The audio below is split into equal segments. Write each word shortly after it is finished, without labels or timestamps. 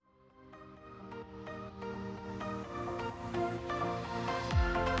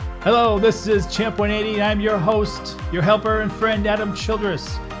Hello, this is Champ 180, and I'm your host, your helper and friend, Adam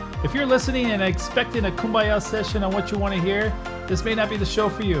Childress. If you're listening and expecting a kumbaya session on what you want to hear, this may not be the show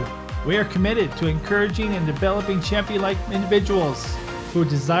for you. We are committed to encouraging and developing champion-like individuals who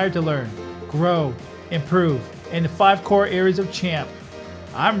desire to learn, grow, improve in the 5 core areas of champ.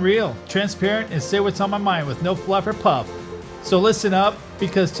 I'm real, transparent, and say what's on my mind with no fluff or puff. So listen up,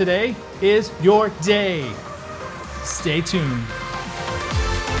 because today is your day. Stay tuned.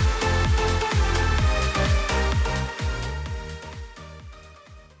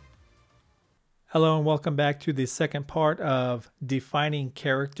 Hello and welcome back to the second part of Defining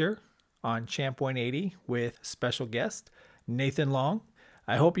Character on Champ 180 with special guest Nathan Long.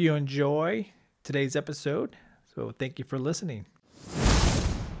 I hope you enjoy today's episode, so thank you for listening.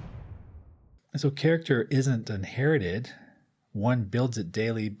 So character isn't inherited. One builds it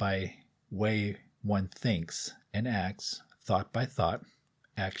daily by way one thinks and acts, thought by thought,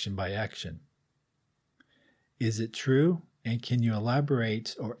 action by action. Is it true? And can you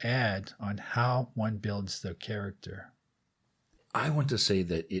elaborate or add on how one builds their character? I want to say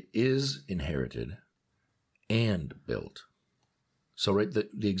that it is inherited and built. So, right, the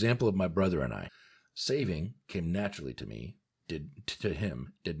example of my brother and I, saving came naturally to me, did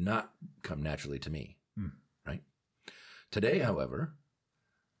not come naturally to me, right? Today, however,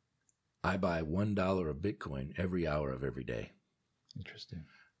 I buy $1 of Bitcoin every hour of every day. Interesting.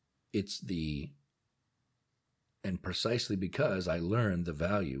 And precisely because I learned the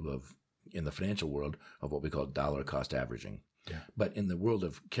value of, in the financial world, of what we call dollar cost averaging. Yeah. But in the world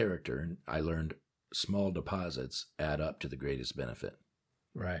of character, I learned small deposits add up to the greatest benefit.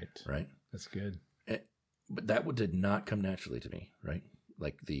 Right. That's good. But that did not come naturally to me, right?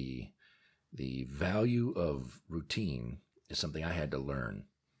 Like the value of routine is something I had to learn.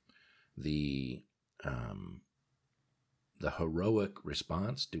 The heroic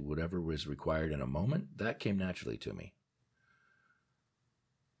response to whatever was required in a moment, that came naturally to me.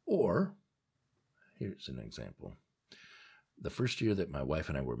 Or, here's an example. The first year that my wife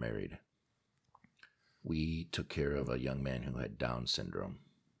and I were married, we took care of a young man who had Down syndrome.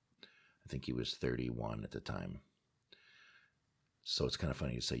 I think he was 31 at the time. So it's kind of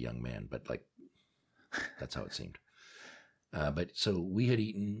funny to say young man, but like, that's how it seemed. But so we had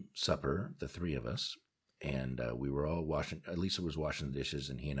eaten supper, the three of us, and we were all washing. Lisa was washing the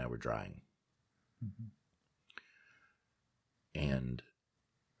dishes, and he and I were drying. Mm-hmm. And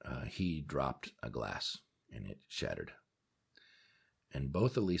he dropped a glass, and it shattered. And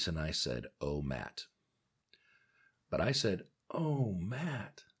both Elisa and I said, "Oh, Matt." But I said, "Oh,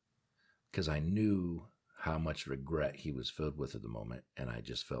 Matt," because I knew how much regret he was filled with at the moment, and I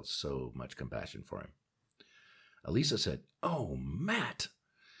just felt so much compassion for him. Elisa said, "Oh, Matt,"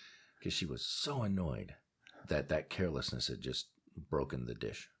 because she was so annoyed that carelessness had just broken the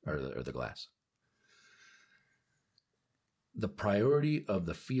dish or the glass. The priority of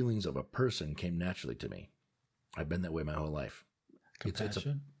the feelings of a person came naturally to me. I've been that way my whole life.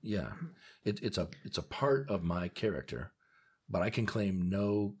 Compassion? It's a part of my character, but I can claim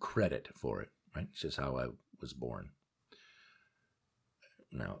no credit for it, right? It's just how I was born.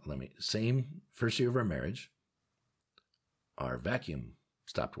 Now, same first year of our marriage, our vacuum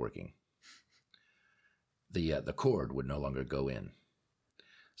stopped working. The cord would no longer go in.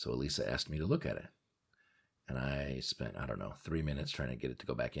 So Elisa asked me to look at it. And I spent, 3 minutes trying to get it to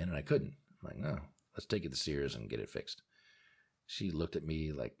go back in, and I couldn't. I'm like, no, let's take it to Sears and get it fixed. She looked at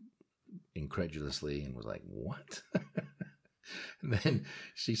me like incredulously and was like, what? And then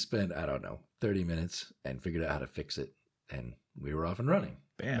she spent, 30 minutes and figured out how to fix it. And we were off and running.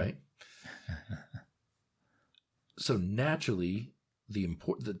 Bam. Right? So naturally,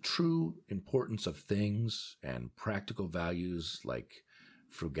 the true importance of things and practical values like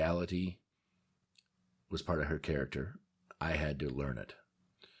frugality was part of her character. I had to learn it.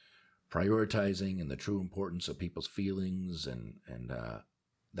 Prioritizing and the true importance of people's feelings and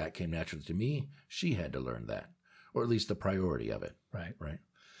that came naturally to me. She had to learn that, or at least the priority of it. Right.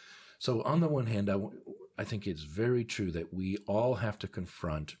 So on the one hand, I think it's very true that we all have to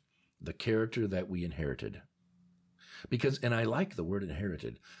confront the character that we inherited. And I like the word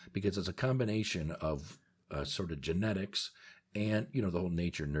inherited because it's a combination of sort of genetics and, the whole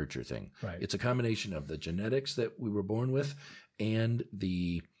nature-nurture thing. Right. It's a combination of the genetics that we were born with and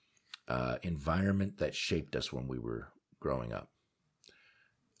the environment that shaped us when we were growing up.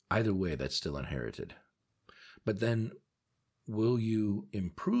 Either way, that's still inherited. But then will you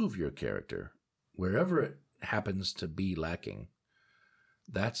improve your character wherever it happens to be lacking?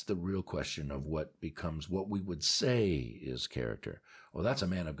 That's the real question of what becomes what we would say is character. Well, that's a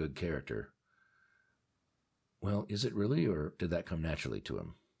man of good character. Well, is it really, or did that come naturally to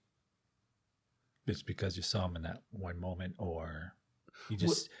him? It's because you saw him in that one moment, or you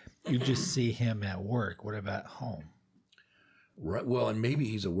just see him at work. What about home? Right. Well, and maybe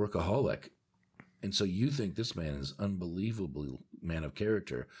he's a workaholic. And so you think this man is unbelievably man of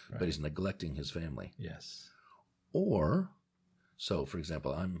character, Right. but he's neglecting his family. Yes. Or, so for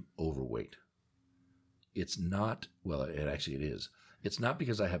example, I'm overweight. It's not, well, it is. It's not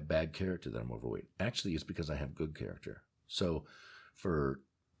because I have bad character that I'm overweight. Actually, it's because I have good character. So for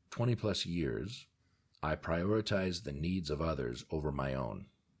 20 plus years, I prioritized the needs of others over my own,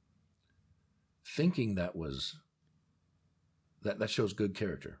 thinking that shows good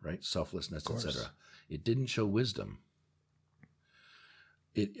character, right? Selflessness, etc. It didn't show wisdom.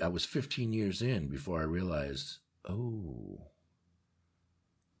 I was 15 years in before I realized, oh,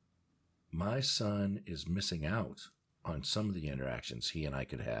 my son is missing out on some of the interactions he and I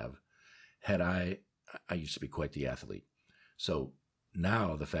could have had I used to be quite the athlete. So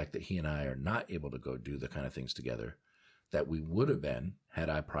now the fact that he and I are not able to go do the kind of things together that we would have been had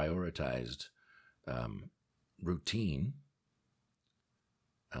I prioritized routine,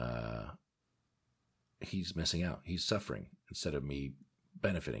 he's missing out. He's suffering instead of me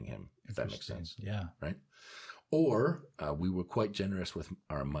benefiting him, if that makes sense. Yeah. Right? Or we were quite generous with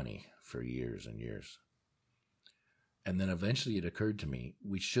our money for years and years. And then eventually it occurred to me,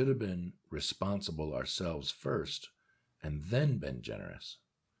 we should have been responsible ourselves first and then been generous.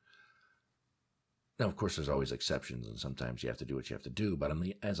 Now, of course, there's always exceptions, and sometimes you have to do what you have to do. But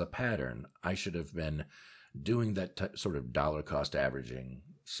as a pattern, I should have been doing that sort of dollar cost averaging,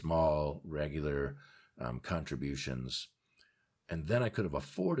 small, regular contributions. And then I could have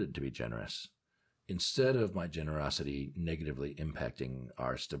afforded to be generous instead of my generosity negatively impacting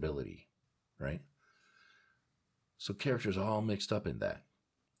our stability, right? So character's all mixed up in that.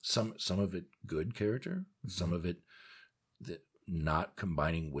 Some of it good character, some of it not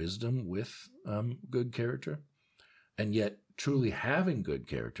combining wisdom with good character. And yet truly having good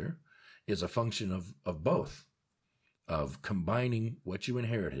character is a function of both, of combining what you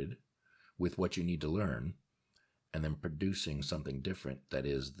inherited with what you need to learn and then producing something different that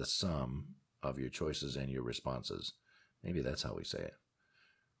is the sum of your choices and your responses. Maybe that's how we say it.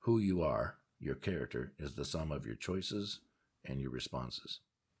 Who you are, your character, is the sum of your choices and your responses.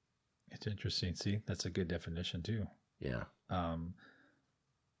 It's interesting. See, that's a good definition too. Yeah.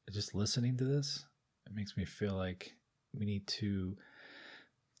 Just listening to this, it makes me feel like we need to,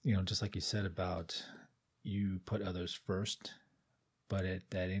 just like you said about you put others first, but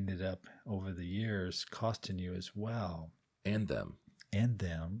that ended up over the years costing you as well. And them.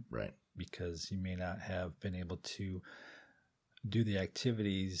 Right. Because you may not have been able to do the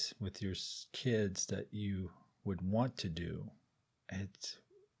activities with your kids that you would want to do. It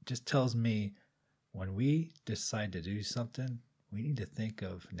just tells me when we decide to do something, we need to think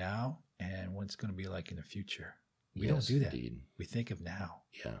of now and what it's going to be like in the future. We don't do that. Indeed. We think of now.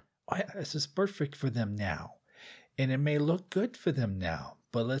 Yeah. This is perfect for them now. And it may look good for them now,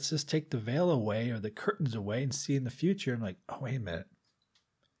 but let's just take the veil away or the curtains away and see in the future. I'm like, oh, wait a minute.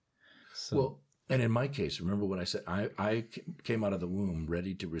 So, well, and in my case, remember what I said? I came out of the womb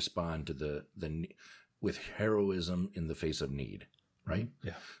ready to respond to with heroism in the face of need, right?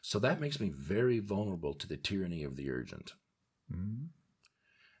 Yeah. So that makes me very vulnerable to the tyranny of the urgent,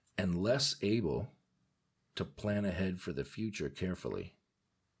 and less able to plan ahead for the future carefully,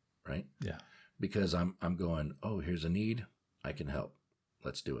 right? Yeah. Because I'm going, oh, here's a need, I can help.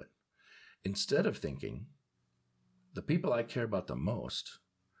 Let's do it. Instead of thinking, the people I care about the most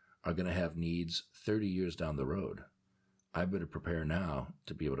are going to have needs 30 years down the road. I better prepare now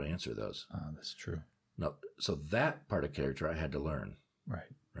to be able to answer those. That's true. No, so that part of character I had to learn.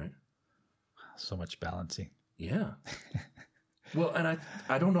 Right. So much balancing. Yeah. Well, and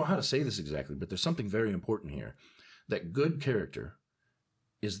I don't know how to say this exactly, but there's something very important here. That good character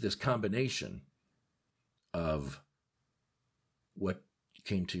is this combination of what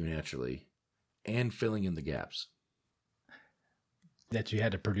came to you naturally and filling in the gaps. That you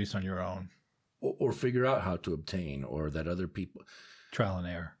had to produce on your own. Or figure out how to obtain, or that other people... Trial and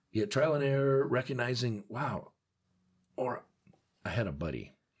error. Yeah, trial and error, recognizing, wow. Or I had a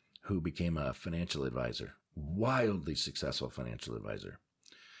buddy who became a financial advisor, wildly successful financial advisor.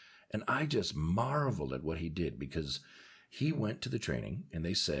 And I just marveled at what he did, because he went to the training and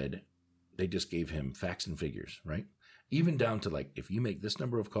they said, they just gave him facts and figures, right? Even down to like, if you make this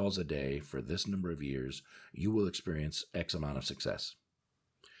number of calls a day for this number of years, you will experience X amount of success.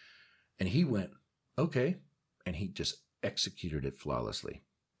 And he went, okay. And he just executed it flawlessly.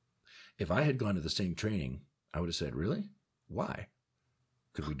 If I had gone to the same training, I would have said, really? Why?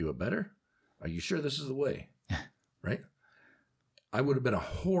 Could we do it better? Are you sure this is the way? Right? I would have been a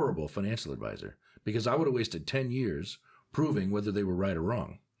horrible financial advisor, because I would have wasted 10 years proving whether they were right or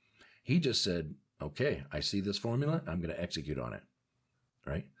wrong. He just said, okay, I see this formula. I'm going to execute on it.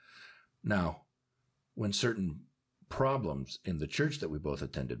 Right? Now, when certain problems in the church that we both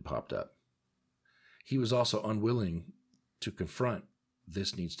attended popped up, he was also unwilling to confront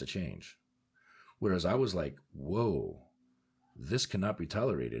this needs to change. Whereas I was like, whoa, this cannot be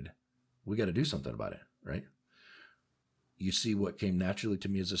tolerated. We got to do something about it, right? You see what came naturally to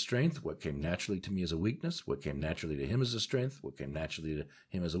me as a strength, what came naturally to me as a weakness, what came naturally to him as a strength, what came naturally to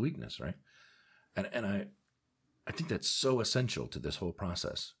him as a weakness, right? And I think that's so essential to this whole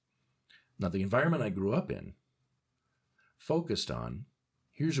process. Now, the environment I grew up in focused on,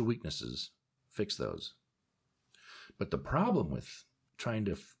 here's your weaknesses, fix those. But the problem with trying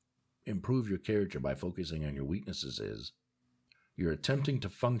to improve your character by focusing on your weaknesses is you're attempting to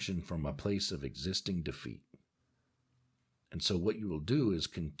function from a place of existing defeat. And so what you will do is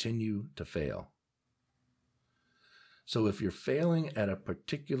continue to fail. So if you're failing at a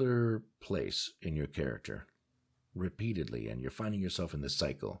particular place in your character repeatedly and you're finding yourself in this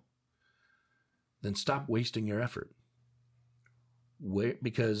cycle, then stop wasting your effort.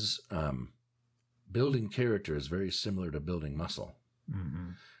 Because building character is very similar to building muscle. Mm-hmm.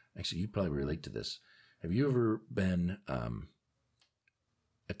 Actually, you probably relate to this. Have you ever been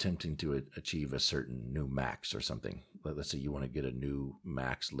attempting to achieve a certain new max or something? Let's say you want to get a new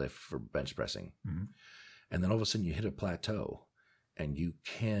max lift for bench pressing. Mm-hmm. And then all of a sudden you hit a plateau and you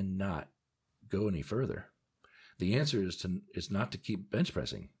cannot go any further. The answer is not to keep bench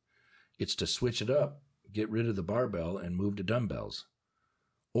pressing. It's to switch it up, get rid of the barbell and move to dumbbells,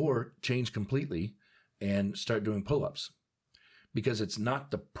 or change completely and start doing pull-ups, because it's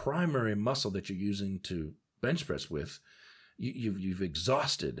not the primary muscle that you're using to bench press with. You've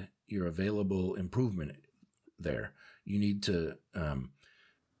exhausted your available improvement there. You need to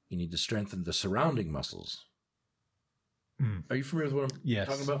strengthen the surrounding muscles. Are you familiar with what I'm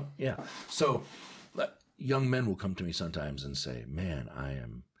talking about? Yeah. So young men will come to me sometimes and say, man,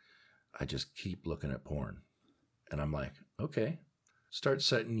 I just keep looking at porn. And I'm like, okay, start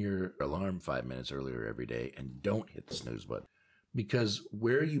setting your alarm 5 minutes earlier every day and don't hit the snooze button. Because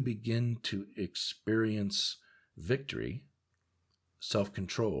where you begin to experience victory,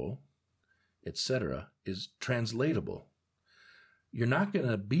 self-control, etc., is translatable. You're not going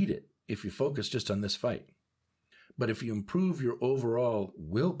to beat it if you focus just on this fight. But if you improve your overall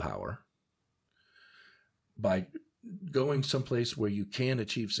willpower by going someplace where you can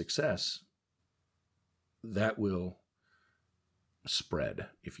achieve success, that will spread,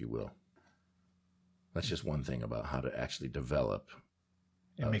 if you will. That's just one thing about how to actually develop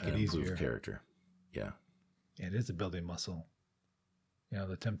and make it easier. Character. Yeah. It is a building muscle. You know,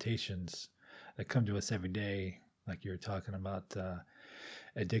 the temptations that come to us every day, like you were talking about,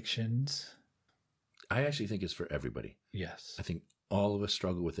 addictions. I actually think it's for everybody. Yes. I think all of us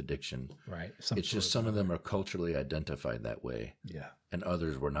struggle with addiction. Right. It's just some of them are culturally identified that way. Yeah. And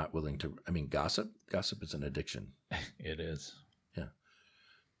others were not willing to. I mean, gossip is an addiction. It is. Yeah.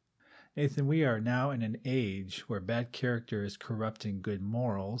 Nathan, we are now in an age where bad character is corrupting good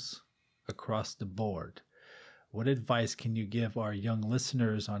morals across the board. What advice can you give our young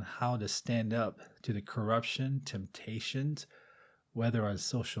listeners on how to stand up to the corruption, temptations, whether on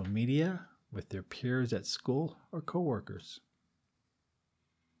social media, with their peers at school, or coworkers?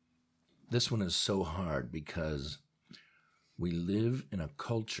 This one is so hard because we live in a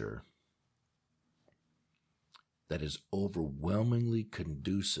culture that is overwhelmingly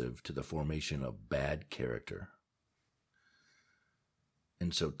conducive to the formation of bad character.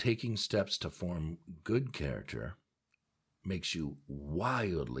 And so taking steps to form good character makes you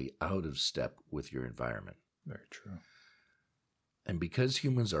wildly out of step with your environment. Very true. And because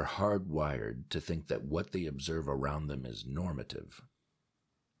humans are hardwired to think that what they observe around them is normative,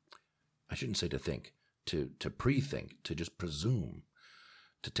 I shouldn't say to think, to pre-think, to just presume,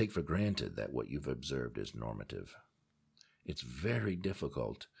 to take for granted that what you've observed is normative. It's very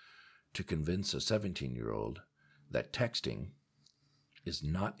difficult to convince a 17-year-old that texting is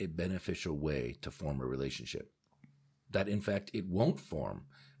not a beneficial way to form a relationship. That, in fact, it won't form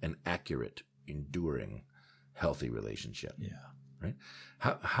an accurate, enduring, healthy relationship. Yeah. Right?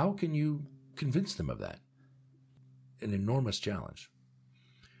 How can you convince them of that? An enormous challenge.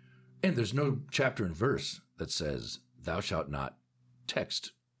 And there's no chapter and verse that says, thou shalt not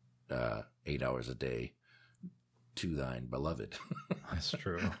text 8 hours a day to thine beloved. That's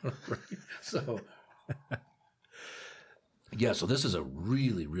true. Right? So, yeah, so this is a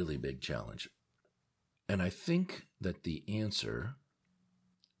really, really big challenge. And I think that the answer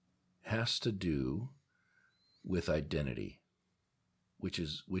has to do with identity, which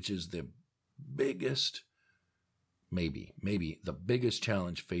is the biggest, maybe the biggest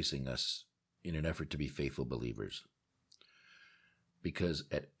challenge facing us in an effort to be faithful believers. Because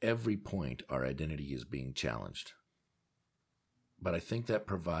at every point, our identity is being challenged. But I think that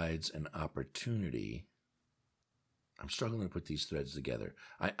provides an opportunity. I'm struggling to put these threads together.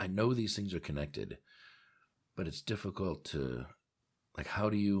 I know these things are connected, but it's difficult to, like,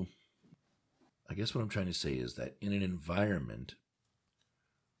 how do you, I guess what I'm trying to say is that in an environment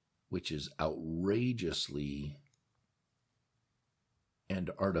which is outrageously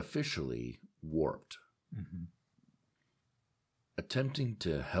and artificially warped, attempting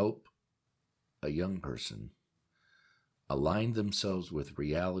to help a young person align themselves with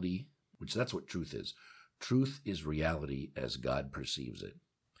reality, which that's what truth is. Truth is reality as God perceives it.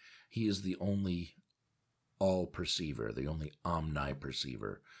 He is the only all-perceiver, the only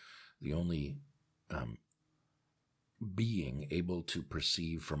omni-perceiver, the only being able to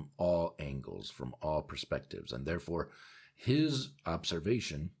perceive from all angles, from all perspectives. And therefore, his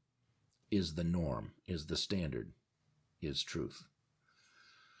observation is the norm, is the standard, is truth.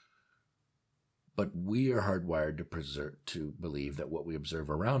 But we are hardwired to believe that what we observe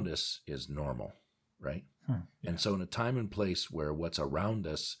around us is normal, right? Yeah. And so in a time and place where what's around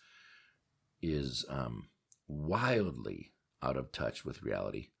us is wildly out of touch with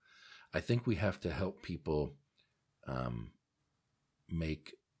reality, I think we have to help people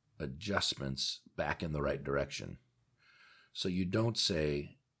make adjustments back in the right direction. So you don't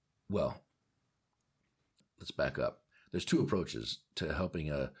say, well, let's back up. There's two approaches to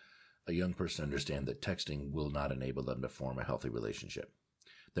helping a young person understand that texting will not enable them to form a healthy relationship.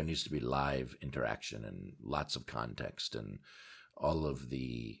 There needs to be live interaction and lots of context and all of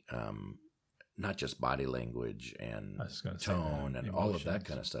the, not just body language and tone and all of that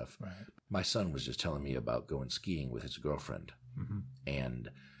kind of stuff. Right. My son was just telling me about going skiing with his girlfriend. And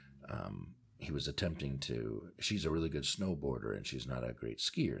he was attempting to, she's a really good snowboarder and she's not a great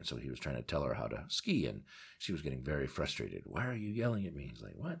skier. And so he was trying to tell her how to ski and she was getting very frustrated. Why are you yelling at me? He's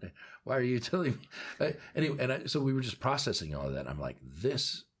like, what? Why are you telling me? Anyway, so we were just processing all of that. I'm like,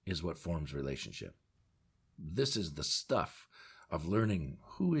 this is what forms relationship. This is the stuff of learning,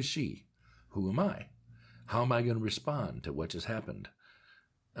 who is she? Who am I? How am I going to respond to what just happened?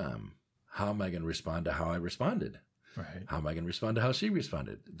 How am I going to respond to how I responded? Right. How am I going to respond to how she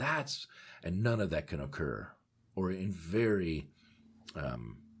responded? And none of that can occur, or in very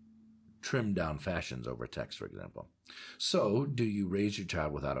trimmed down fashions over text, for example. So do you raise your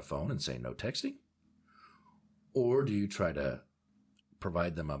child without a phone and say no texting? Or do you try to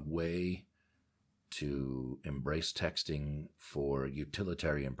provide them a way to embrace texting for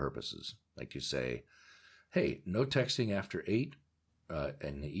utilitarian purposes? Like you say, hey, no texting after 8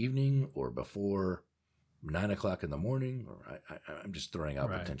 in the evening or before 9 o'clock in the morning, or I'm just throwing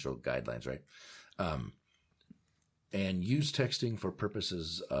out potential guidelines, right? And use texting for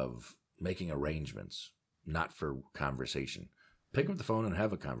purposes of making arrangements, not for conversation. Pick up the phone and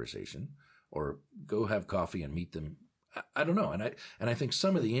have a conversation, or go have coffee and meet them. I don't know. And I think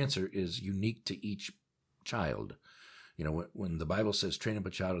some of the answer is unique to each child. You know, when the Bible says train up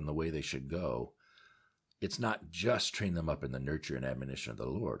a child in the way they should go, it's not just train them up in the nurture and admonition of the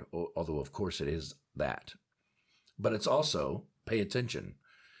Lord, although of course it is that. But it's also pay attention.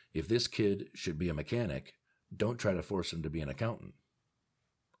 If this kid should be a mechanic, don't try to force him to be an accountant,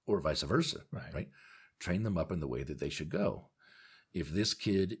 or vice versa, right? Train them up in the way that they should go. If this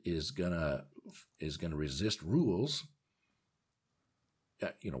kid is gonna resist rules,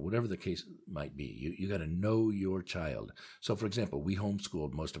 whatever the case might be, you got to know your child. So, for example, we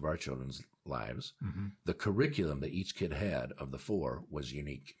homeschooled most of our children's lives. The curriculum that each kid had of the 4 was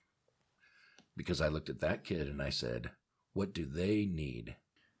unique, because I looked at that kid and I said, what do they need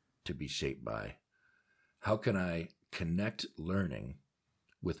to be shaped by? How can I connect learning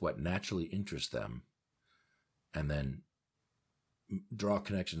with what naturally interests them, and then draw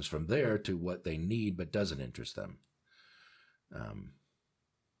connections from there to what they need but doesn't interest them?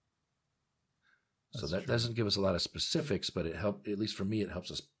 So that doesn't give us a lot of specifics, but it helped, at least for me, it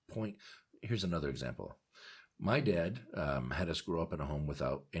helps us point. Here's another example. My dad had us grow up in a home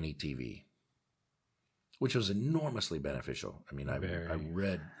without any TV, which was enormously beneficial. I mean, I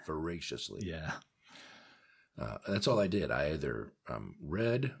read voraciously. Yeah. That's all I did. I either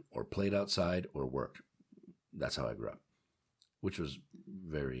read or played outside or worked. That's how I grew up, which was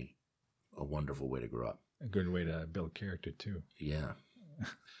a wonderful way to grow up. A good way to build character too. Yeah.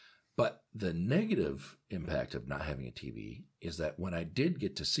 But the negative impact of not having a TV is that when I did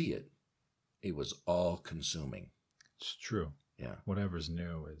get to see it, it was all consuming. It's true. Yeah. Whatever's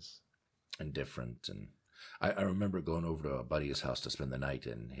new is. And different. And I remember going over to a buddy's house to spend the night,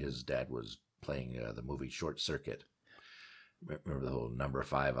 and his dad was playing the movie Short Circuit. Remember the whole Number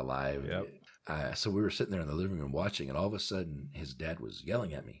 5 Alive? Yep. So we were sitting there in the living room watching, and all of a sudden his dad was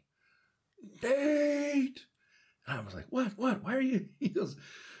yelling at me, "Nate!" And I was like, what? Why are you? He goes,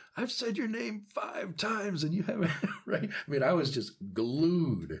 "I've said your name 5 times and you haven't," right? I mean, I was just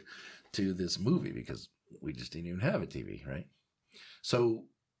glued to this movie because we just didn't even have a TV, right? So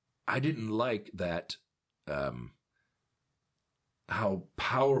I didn't like that, how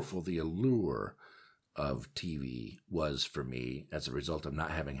powerful the allure of TV was for me as a result of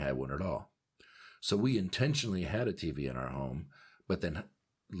not having had one at all. So we intentionally had a TV in our home, but then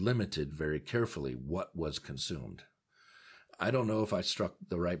limited very carefully what was consumed. I don't know if I struck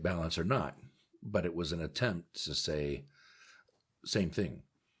the right balance or not, but it was an attempt to say, same thing.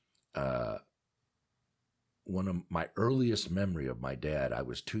 One of my earliest memory of my dad, I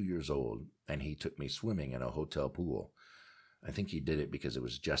was 2 years old, and he took me swimming in a hotel pool. I think he did it because it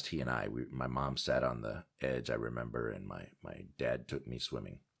was just he and I. My mom sat on the edge, I remember, and my dad took me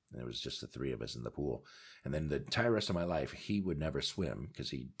swimming. And it was just the 3 of us in the pool. And then the entire rest of my life, he would never swim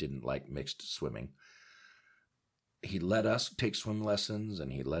because he didn't like mixed swimming. He let us take swim lessons,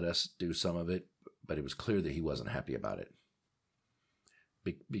 and he let us do some of it, but it was clear that he wasn't happy about it.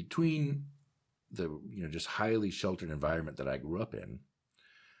 Between the just highly sheltered environment that I grew up in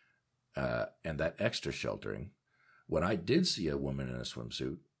and that extra sheltering, when I did see a woman in a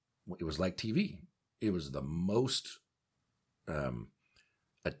swimsuit, it was like TV. It was the most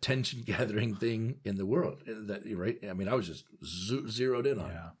attention-gathering thing in the world. Right? I mean, I was just zeroed in on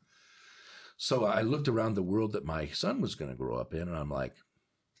it. So I looked around the world that my son was going to grow up in, and I'm like,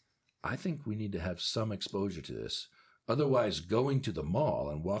 I think we need to have some exposure to this. Otherwise, going to the mall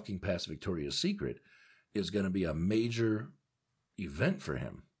and walking past Victoria's Secret is going to be a major event for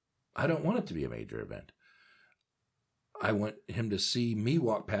him. I don't want it to be a major event. I want him to see me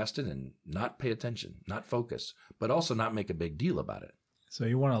walk past it and not pay attention, not focus, but also not make a big deal about it. So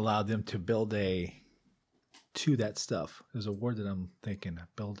you want to allow them to build to that stuff. There's a word that I'm thinking,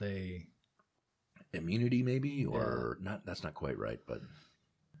 build a... immunity maybe, or not, that's not quite right, but...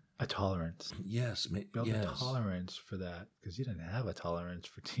 a tolerance. Yes. Build a tolerance for that, because you didn't have a tolerance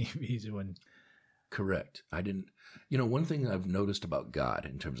for TVs when... Correct. I didn't... one thing I've noticed about God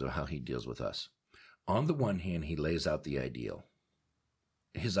in terms of how he deals with us, on the one hand, he lays out the ideal.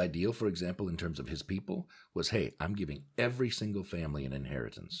 His ideal, for example, in terms of his people, was, hey, I'm giving every single family an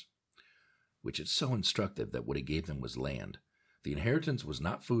inheritance, which is so instructive that what he gave them was land. The inheritance was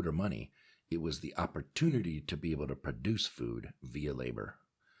not food or money. It was the opportunity to be able to produce food via labor.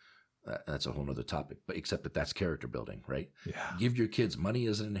 That's a whole other topic, but except that that's character building, right? Yeah. Give your kids money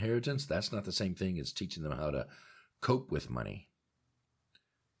as an inheritance. That's not the same thing as teaching them how to cope with money.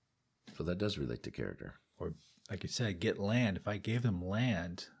 So that does relate to character. Or like you said, get land. If I gave them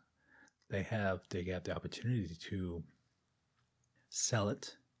land, they have the opportunity to sell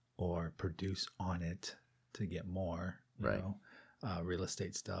it or produce on it to get more, right. Real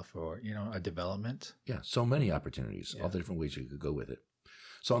estate stuff or, a development. Yeah. So many opportunities, all the different ways you could go with it.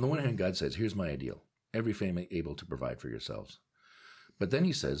 So on the one hand, God says, here's my ideal. Every family able to provide for yourselves. But then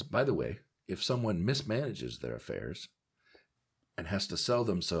he says, by the way, if someone mismanages their affairs and has to sell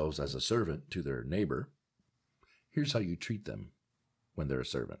themselves as a servant to their neighbor, here's how you treat them when they're a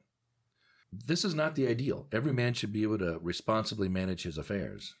servant. This is not the ideal. Every man should be able to responsibly manage his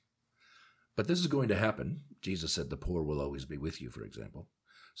affairs. But this is going to happen. Jesus said the poor will always be with you, for example.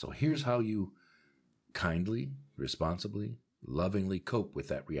 So here's how you kindly, responsibly, lovingly cope with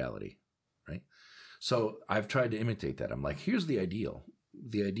that reality, right? So I've tried to imitate that. I'm like, here's the ideal.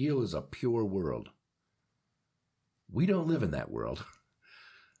 The ideal is a pure world. We don't live in that world.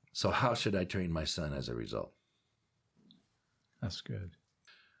 So how should I train my son as a result? That's good.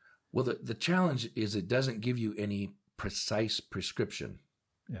 Well, the challenge is it doesn't give you any precise prescription.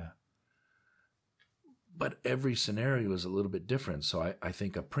 Yeah. But every scenario is a little bit different. So I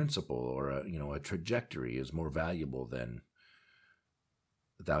think a principle or a trajectory is more valuable than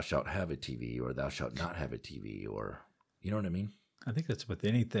thou shalt have a TV or thou shalt not have a TV, or, you know what I mean? I think that's with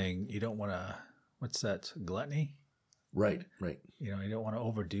anything. You don't want to, what's that, gluttony? Right. You don't want to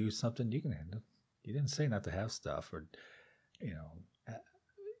overdo something. You didn't say not to have stuff or,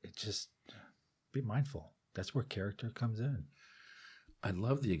 it just be mindful. That's where character comes in. I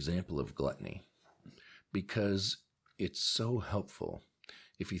love the example of gluttony because it's so helpful.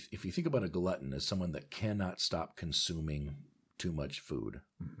 If you think about a glutton as someone that cannot stop consuming too much food,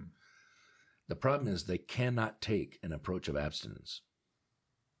 mm-hmm. The problem is they cannot take an approach of abstinence.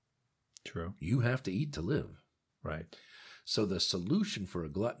 True. You have to eat to live. Right. So the solution for a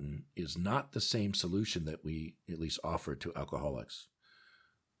glutton is not the same solution that we at least offer to alcoholics,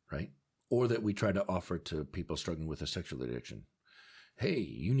 right? or that we try to offer to people struggling with a sexual addiction. Hey,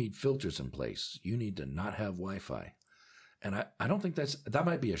 you need filters in place. You need to not have Wi-Fi. And I don't think that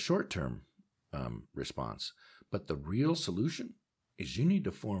might be a short-term response. But the real solution is you need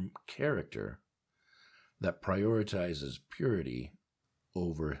to form character that prioritizes purity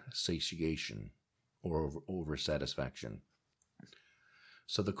over satiation or over satisfaction.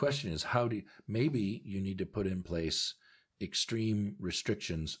 So the question is, maybe you need to put in place extreme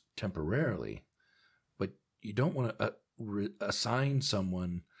restrictions temporarily, but you don't want to assign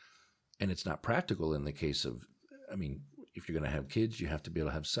someone, and it's not practical in the case of, if you're going to have kids, you have to be able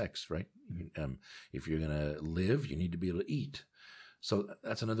to have sex, right? If you're going to live, you need to be able to eat. So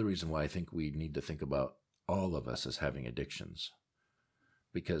that's another reason why I think we need to think about all of us as having addictions,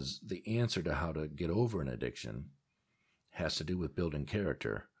 because the answer to how to get over an addiction has to do with building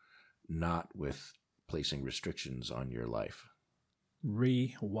character, not with placing restrictions on your life.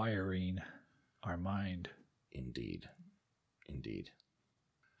 Rewiring our mind. Indeed.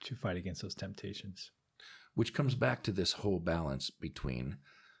 To fight against those temptations. Which comes back to this whole balance between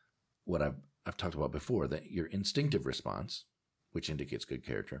what I've talked about before, that your instinctive response, which indicates good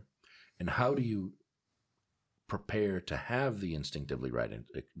character, and how do you prepare to have the instinctively right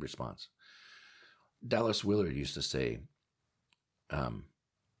response. Dallas Willard used to say,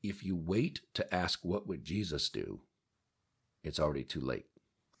 if you wait to ask what would Jesus do, it's already too late.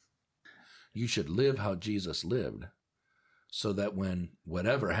 You should live how Jesus lived, so that when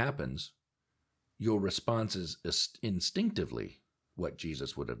whatever happens, your response is instinctively what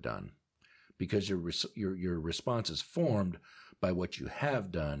Jesus would have done, because your response is formed by what you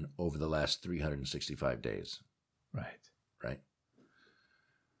have done over the last 365 days. Right.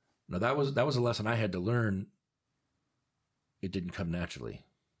 Now that was a lesson I had to learn. It didn't come naturally.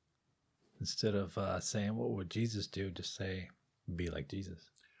 Instead of saying, what would Jesus do? Just say, be like Jesus.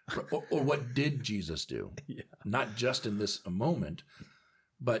 Or what did Jesus do? Yeah. Not just in this moment,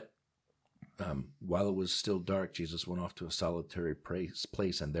 but while it was still dark, Jesus went off to a solitary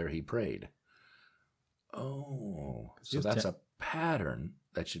place, and there he prayed. Oh, so that's a pattern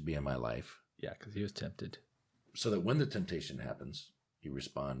that should be in my life. Yeah, because he was tempted. So that when the temptation happens, you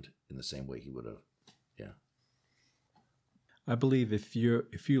respond in the same way he would have. Yeah. I believe if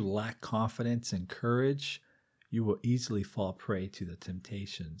you lack confidence and courage, you will easily fall prey to the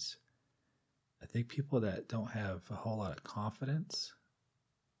temptations. I think people that don't have a whole lot of confidence,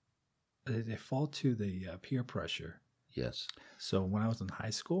 they fall to the peer pressure. Yes. So when I was in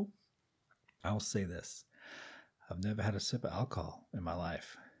high school, I'll say this. I've never had a sip of alcohol in my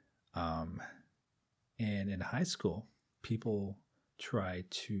life. And in high school, people tried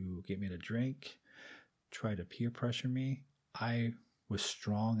to get me to drink, try to peer pressure me. I was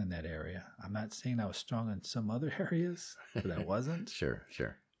strong in that area. I'm not saying I was strong in some other areas, but I wasn't. Sure.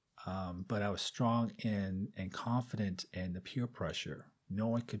 But I was strong and confident in the peer pressure. No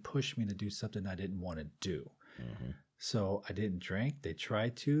one could push me to do something I didn't want to do. Mm-hmm. So I didn't drink. They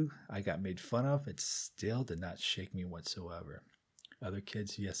tried to. I got made fun of. It still did not shake me whatsoever. Other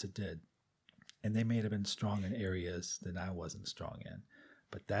kids, yes, it did. And they may have been strong in areas that I wasn't strong in.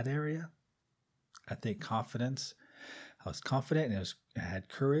 But that area, I think confidence, I was confident and I had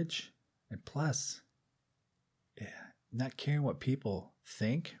courage. And plus, not caring what people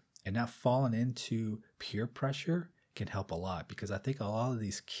think and not falling into peer pressure can help a lot. Because I think a lot of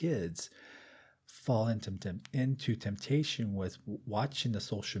these kids fall into temptation with watching the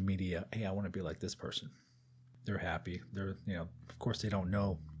social media. Hey, I want to be like this person. They're happy. They're, of course they don't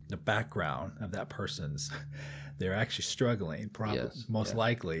know the background of that person's. They're actually struggling, probably most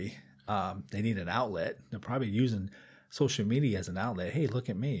likely. They need an outlet. They're probably using social media as an outlet. Hey, look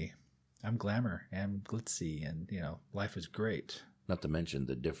at me. I'm glamour and glitzy and, life is great. Not to mention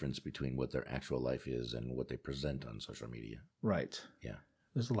the difference between what their actual life is and what they present on social media. Right. Yeah.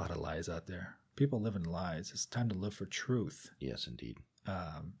 There's a lot of lies out there. People live in lies. It's time to live for truth. Yes, indeed.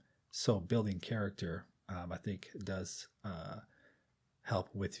 So building character, I think, does help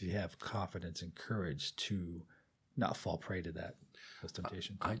with if you have confidence and courage to not fall prey to those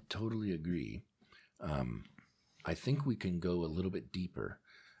temptations. I totally agree. I think we can go a little bit deeper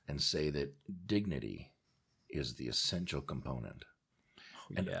and say that dignity is the essential component.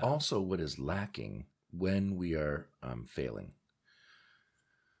 And also what is lacking when we are failing.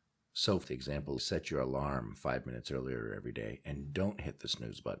 So, for example, set your alarm 5 minutes earlier every day and don't hit the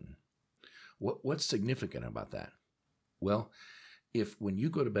snooze button. What's significant about that? Well, if when you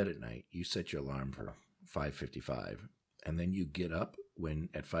go to bed at night, you set your alarm for 5:55 and then you get up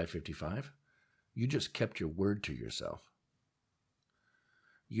at 5:55, you just kept your word to yourself.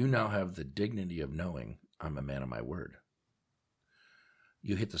 You now have the dignity of knowing I'm a man of my word.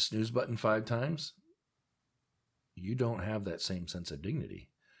 you hit the snooze button 5 times, you don't have that same sense of dignity.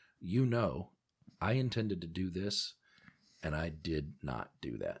 You know, I intended to do this, and I did not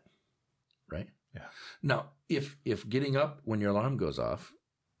do that, right? Yeah. Now, if getting up when your alarm goes off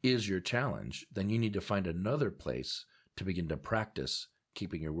is your challenge, then you need to find another place to begin to practice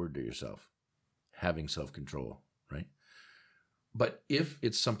keeping your word to yourself, having self-control, right? But if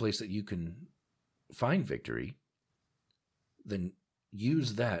it's someplace that you can find victory, then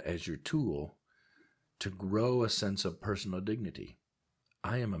use that as your tool to grow a sense of personal dignity.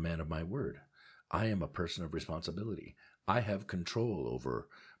 I am a man of my word. I am a person of responsibility. I have control over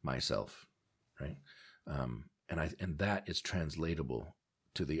myself, right? And that is translatable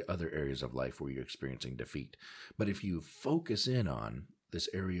to the other areas of life where you're experiencing defeat. But if you focus in on this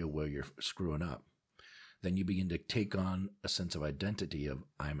area where you're screwing up, then you begin to take on a sense of identity of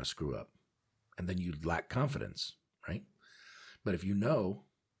I'm a screw up. And then you lack confidence, right? But if you know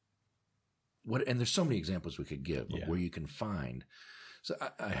and there's so many examples we could give of where you can find. So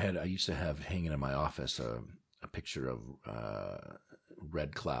I used to have hanging in my office a picture of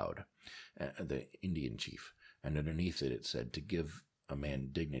Red Cloud, the Indian chief. And underneath it said, to give a man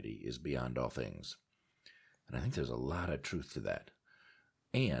dignity is beyond all things. And I think there's a lot of truth to that.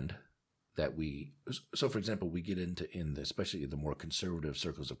 And that so for example, we get into, especially the more conservative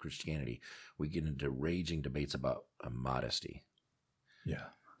circles of Christianity, we get into raging debates about modesty. Yeah.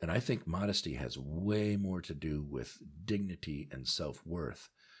 And I think modesty has way more to do with dignity and self-worth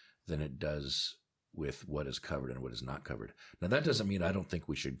than it does with what is covered and what is not covered. Now, that doesn't mean I don't think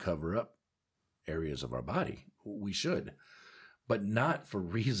we should cover up areas of our body. We should, but not for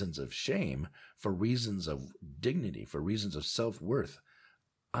reasons of shame, for reasons of dignity, for reasons of self-worth.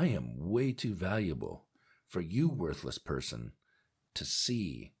 I am way too valuable for you, worthless person, to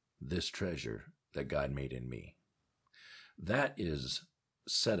see this treasure that God made in me. That is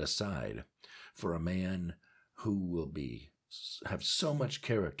set aside for a man who will have so much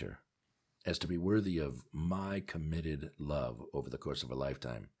character as to be worthy of my committed love over the course of a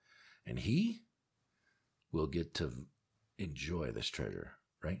lifetime. And he will get to enjoy this treasure,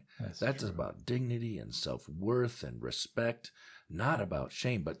 right? That's about dignity and self-worth and respect, not about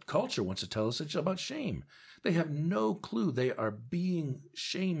shame. But culture wants to tell us it's about shame. They have no clue. They are being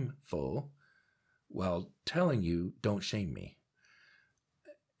shameful while telling you, don't shame me.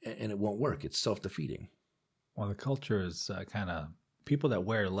 And it won't work. It's self-defeating. Well, the culture is kind of, people that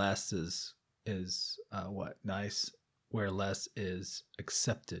wear less is what? Nice. Wear less is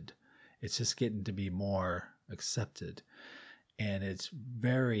accepted. It's just getting to be more accepted. And it's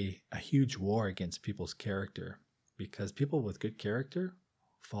a huge war against people's character, because people with good character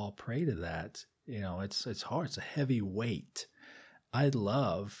fall prey to that. You know, it's hard. It's a heavy weight. I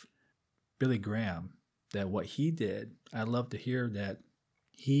love Billy Graham, that what he did, I love to hear that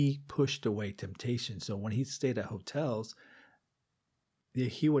he pushed away temptation. So when he stayed at hotels,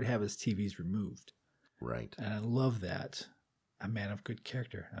 he would have his TVs removed. Right. And I love that. A man of good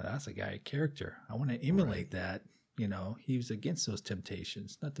character. Now, that's a guy of character. I want to emulate that. You know, he was against those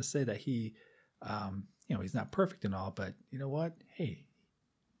temptations. Not to say that he, he's not perfect and all, but you know what? Hey,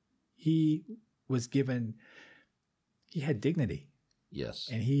 he had dignity. Yes.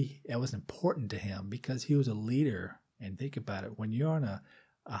 And it was important to him because he was a leader. And think about it. When you're on a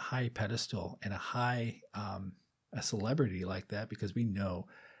high pedestal and a celebrity like that, because we know,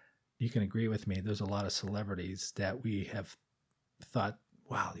 you can agree with me, there's a lot of celebrities that we have thought,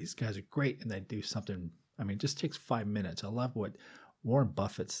 wow, these guys are great. And they do something. I mean, it just takes 5 minutes. I love what Warren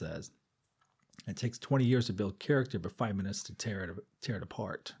Buffett says. It takes 20 years to build character, but 5 minutes to tear it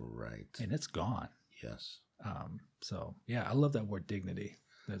apart. Right. And it's gone. Yes. So, yeah, I love that word dignity.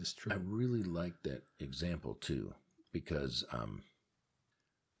 That is true. I really like that example, too, because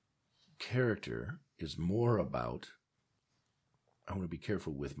character is more about, I want to be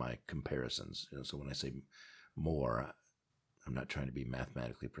careful with my comparisons. You know, so when I say more, I'm not trying to be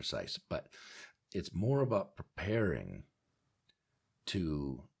mathematically precise, but it's more about preparing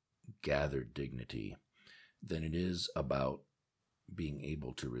to gather dignity than it is about being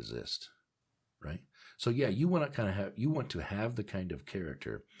able to resist, right? So yeah, you want to have the kind of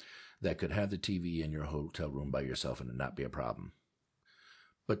character that could have the TV in your hotel room by yourself and it not be a problem.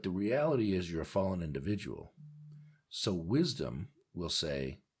 But the reality is you're a fallen individual. So wisdom will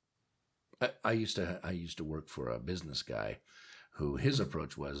say, I used to work for a business guy who his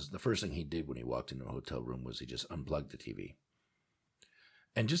approach was, the first thing he did when he walked into a hotel room was he just unplugged the TV.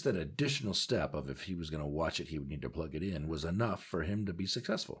 And just that additional step of if he was going to watch it, he would need to plug it in was enough for him to be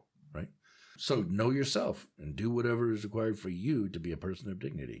successful, right? So know yourself and do whatever is required for you to be a person of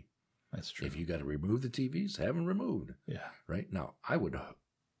dignity. That's true. If you got to remove the TVs, have them removed. Yeah. Right? Now, I walked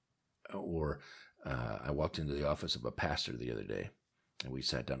into the office of a pastor the other day, and we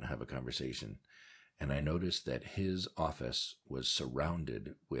sat down to have a conversation, and I noticed that his office was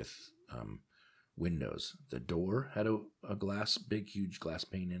surrounded with windows. The door had a big, huge glass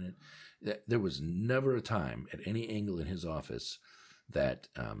pane in it. There was never a time at any angle in his office that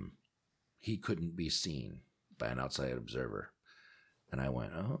he couldn't be seen by an outside observer. And I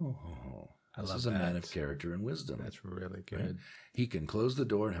went, this is a man of character and wisdom. That's really good. Right? He can close the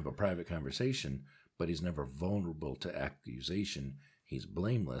door and have a private conversation, but he's never vulnerable to accusation. He's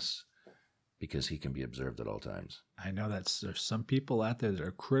blameless because he can be observed at all times. I know there's some people out there that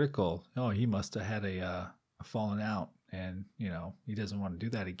are critical. Oh, he must have had a falling out, and he doesn't want to do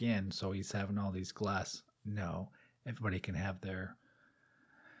that again, so he's having all these glass. No, everybody can have their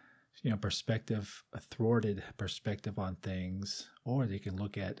perspective, a thwarted perspective on things, or they can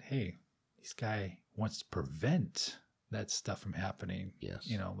look at, hey, this guy wants to prevent that stuff from happening.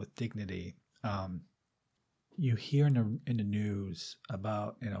 Yes, with dignity. You hear in the news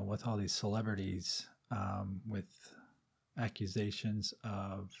about, with all these celebrities, with accusations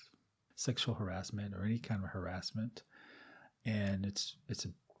of sexual harassment or any kind of harassment, and it's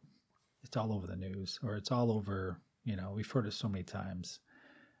all over the news, or it's all over. We've heard it so many times.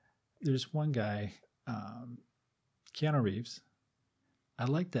 There's one guy, Keanu Reeves. I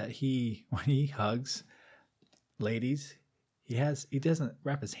like that when he hugs ladies, he doesn't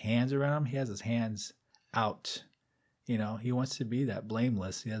wrap his hands around them. He has his hands out. He wants to be that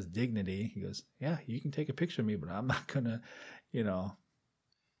blameless. He has dignity. He goes, yeah, you can take a picture of me, but I'm not gonna, he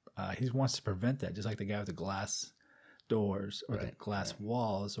wants to prevent that, just like the guy with the glass doors or the glass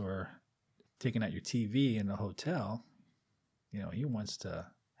walls, or taking out your TV in a hotel. He wants to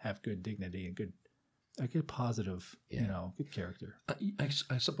have good dignity and a good positive, good character.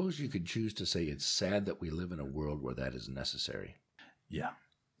 I suppose you could choose to say it's sad that we live in a world where that is necessary. Yeah.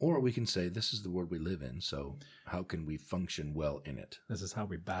 Or we can say, this is the world we live in, so how can we function well in it? This is how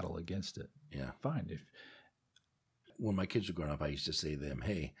we battle against it. Yeah. Fine. When my kids were growing up, I used to say to them,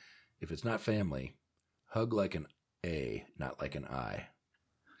 hey, if it's not family, hug like an A, not like an I.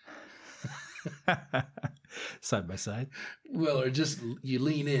 Side by side? Well, or just you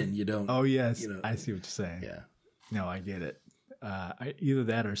lean in, you don't. Oh, yes. I see what you're saying. Yeah. No, I get it. Either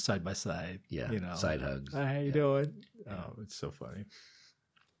that or side by side. Yeah. Side hugs. How you doing? Oh, it's so funny.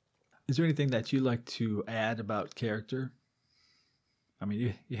 Is there anything that you like to add about character? I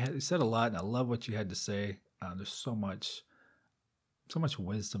mean, you said a lot, and I love what you had to say. There's so much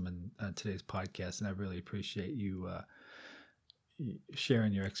wisdom in today's podcast, and I really appreciate you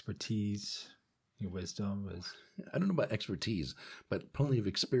sharing your expertise, your wisdom. I don't know about expertise, but plenty of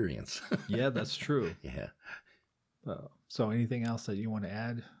experience. Yeah, that's true. Yeah. So anything else that you want to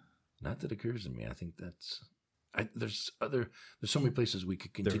add? Not that occurs to me. I think that's... there's so many places we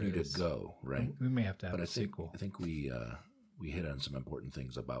could continue to go, right? We may have to have a sequel. I think we hit on some important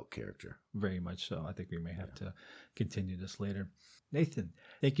things about character. Very much so. I think we may have to continue this later. Nathan,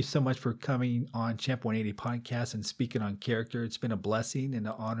 thank you so much for coming on Champ 180 Podcast and speaking on character. It's been a blessing and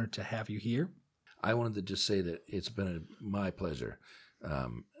an honor to have you here. I wanted to just say that it's been my pleasure.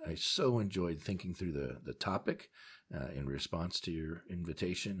 I so enjoyed thinking through the topic in response to your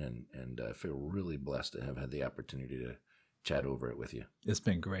invitation, and I feel really blessed to have had the opportunity to chat over it with you. It's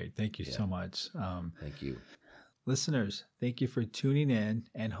been great. Thank you so much. Thank you. Listeners, thank you for tuning in,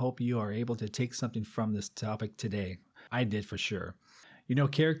 and hope you are able to take something from this topic today. I did for sure.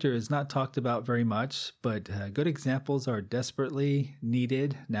 Character is not talked about very much, but good examples are desperately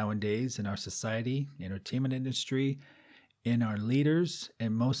needed nowadays in our society, entertainment industry, in our leaders,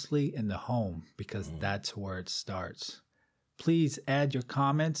 and mostly in the home, because that's where it starts. Please add your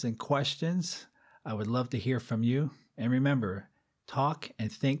comments and questions. I would love to hear from you. And remember, talk and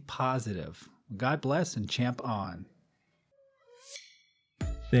think positive. God bless and champ on.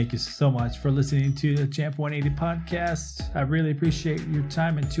 Thank you so much for listening to the Champ 180 podcast. I really appreciate your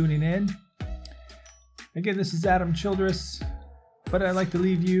time and tuning in. Again, this is Adam Childress, but I'd like to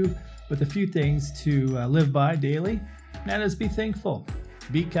leave you with a few things to live by daily. That is, be thankful,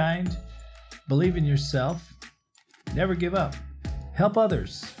 be kind, believe in yourself, never give up, help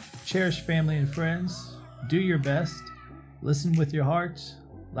others, cherish family and friends, do your best, listen with your heart,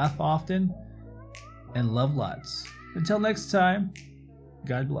 laugh often, and love lots. Until next time,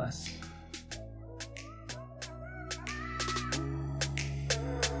 God bless.